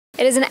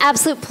It is an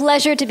absolute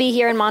pleasure to be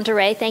here in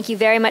Monterey. Thank you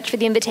very much for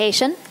the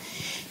invitation.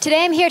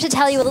 Today I'm here to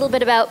tell you a little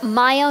bit about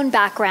my own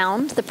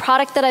background, the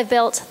product that I've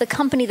built, the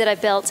company that I've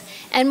built,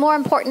 and more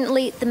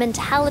importantly, the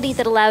mentality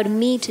that allowed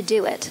me to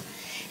do it.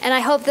 And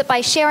I hope that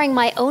by sharing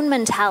my own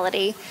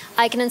mentality,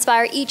 I can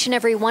inspire each and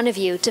every one of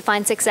you to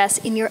find success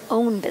in your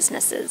own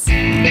businesses.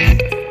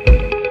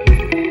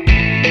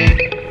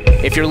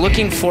 If you're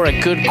looking for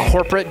a good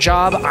corporate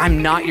job,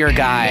 I'm not your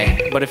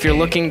guy. But if you're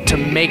looking to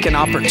make an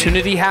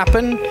opportunity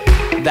happen,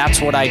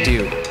 that's what I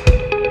do.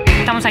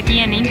 Estamos aquí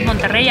en INC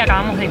Monterrey,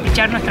 acabamos de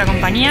pitchar nuestra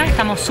compañía,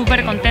 estamos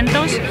súper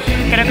contentos.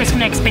 Creo que es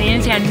una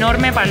experiencia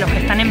enorme para los que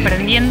están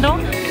emprendiendo.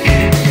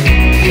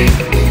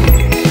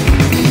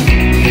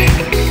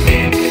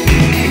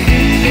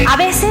 A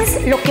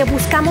veces lo que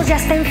buscamos ya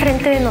está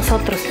enfrente de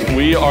nosotros.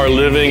 We are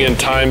living in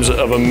times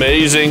of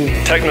amazing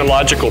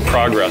technological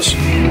progress.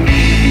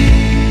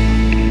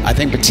 I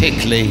think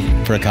particularly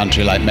for a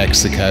country like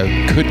Mexico,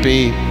 could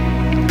be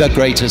the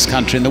greatest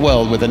country in the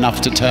world with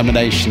enough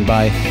determination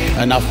by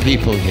enough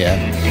people here.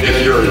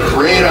 If you're a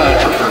great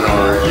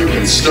entrepreneur, you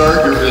can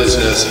start your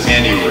business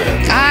anywhere.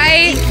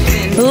 I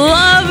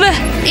love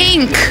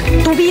Inc.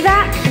 Tu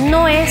vida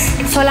no es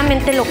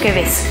solamente lo que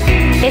ves,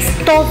 es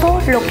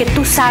todo lo que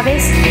tú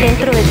sabes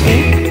dentro de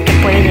ti que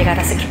puede llegar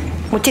a ser.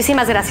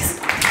 Muchísimas gracias.